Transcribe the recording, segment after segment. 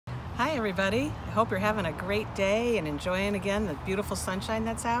Hi everybody. I hope you're having a great day and enjoying again the beautiful sunshine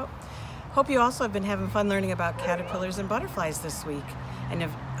that's out. Hope you also have been having fun learning about caterpillars and butterflies this week. And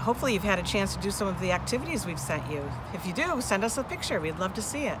hopefully you've had a chance to do some of the activities we've sent you. If you do, send us a picture. We'd love to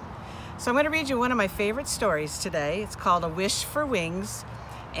see it. So I'm going to read you one of my favorite stories today. It's called A Wish for Wings,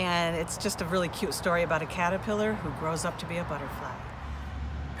 and it's just a really cute story about a caterpillar who grows up to be a butterfly.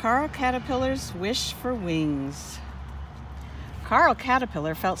 Carl Caterpillar's Wish for Wings. Carl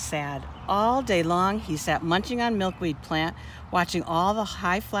Caterpillar felt sad. All day long he sat munching on milkweed plant, watching all the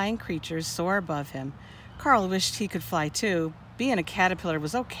high-flying creatures soar above him. Carl wished he could fly too. Being a caterpillar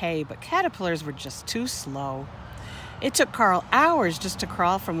was okay, but caterpillars were just too slow. It took Carl hours just to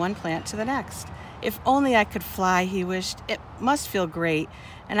crawl from one plant to the next. If only I could fly, he wished. It must feel great,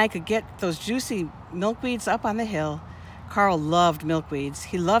 and I could get those juicy milkweeds up on the hill. Carl loved milkweeds.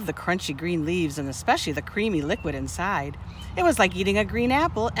 He loved the crunchy green leaves and especially the creamy liquid inside. It was like eating a green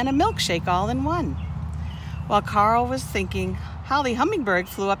apple and a milkshake all in one. While Carl was thinking, Holly Hummingbird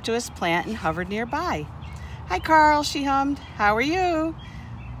flew up to his plant and hovered nearby. "Hi, Carl," she hummed. "How are you?"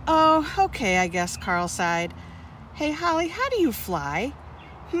 "Oh, okay, I guess," Carl sighed. "Hey, Holly, how do you fly?"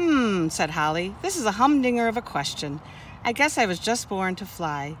 Said Holly. "This is a humdinger of a question. I guess I was just born to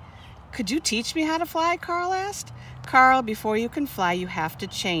fly." "Could you teach me how to fly?" Carl asked. "Carl, before you can fly, you have to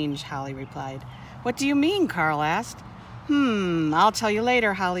change," Holly replied. "What do you mean?" Carl asked. I'll tell you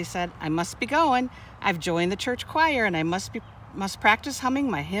later," Holly said. "I must be going. I've joined the church choir and I must practice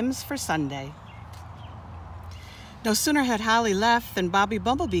humming my hymns for Sunday." No sooner had Holly left than Bobby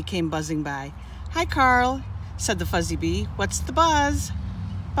Bumblebee came buzzing by. "Hi, Carl," said the fuzzy bee. "What's the buzz?"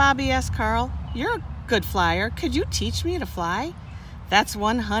 "Bobby," asked Carl, "you're a good flyer. Could you teach me to fly?" "That's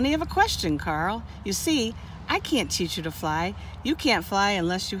one honey of a question, Carl. You see, I can't teach you to fly. You can't fly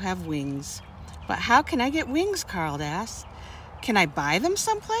unless you have wings." "But how can I get wings?" Carl asked. "Can I buy them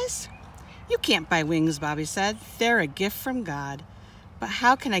someplace?" "You can't buy wings," Bobby said. "They're a gift from God." "But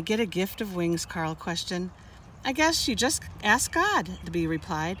how can I get a gift of wings?" Carl questioned. "I guess you just ask God," the bee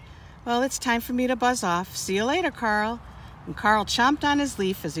replied. "Well, it's time for me to buzz off. See you later, Carl." And Carl chomped on his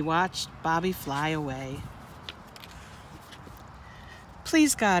leaf as he watched Bobby fly away.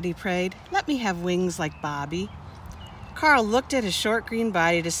 "Please, God," he prayed, "let me have wings like Bobby." Carl looked at his short green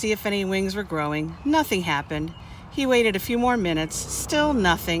body to see if any wings were growing. Nothing happened. He waited a few more minutes. Still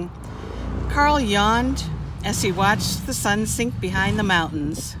nothing. Carl yawned as he watched the sun sink behind the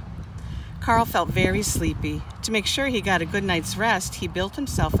mountains. Carl felt very sleepy. To make sure he got a good night's rest, he built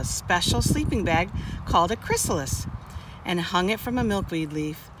himself a special sleeping bag called a chrysalis and hung it from a milkweed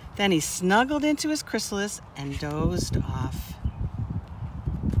leaf. Then he snuggled into his chrysalis and dozed off.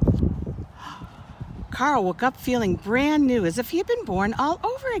 Carl woke up feeling brand new, as if he had been born all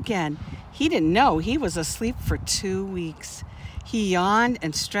over again. He didn't know he was asleep for 2 weeks. He yawned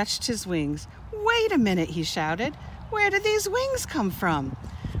and stretched his wings. "Wait a minute," he shouted. "Where did these wings come from?"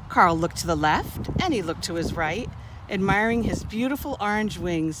 Carl looked to the left and he looked to his right, admiring his beautiful orange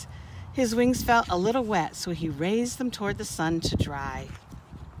wings. His wings felt a little wet, so he raised them toward the sun to dry.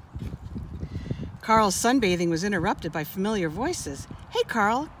 Carl's sunbathing was interrupted by familiar voices. "Hey,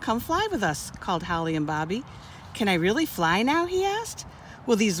 Carl, come fly with us," called Holly and Bobby. "Can I really fly now?" he asked.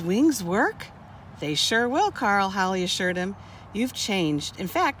 "Will these wings work?" "They sure will, Carl," Holly assured him. "You've changed. In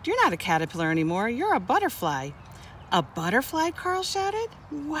fact, you're not a caterpillar anymore. You're a butterfly." "A butterfly?" Carl shouted.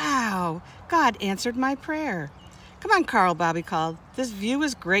 "Wow, God answered my prayer." "Come on, Carl," Bobby called. "This view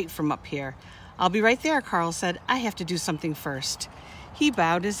is great from up here." "I'll be right there," Carl said. "I have to do something first." He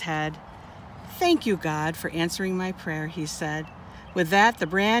bowed his head. "Thank you, God, for answering my prayer," he said. With that, the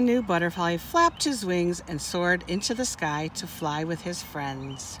brand new butterfly flapped his wings and soared into the sky to fly with his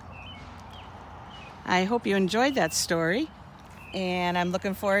friends. I hope you enjoyed that story, and I'm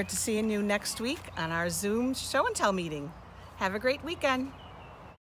looking forward to seeing you next week on our Zoom show and tell meeting. Have a great weekend.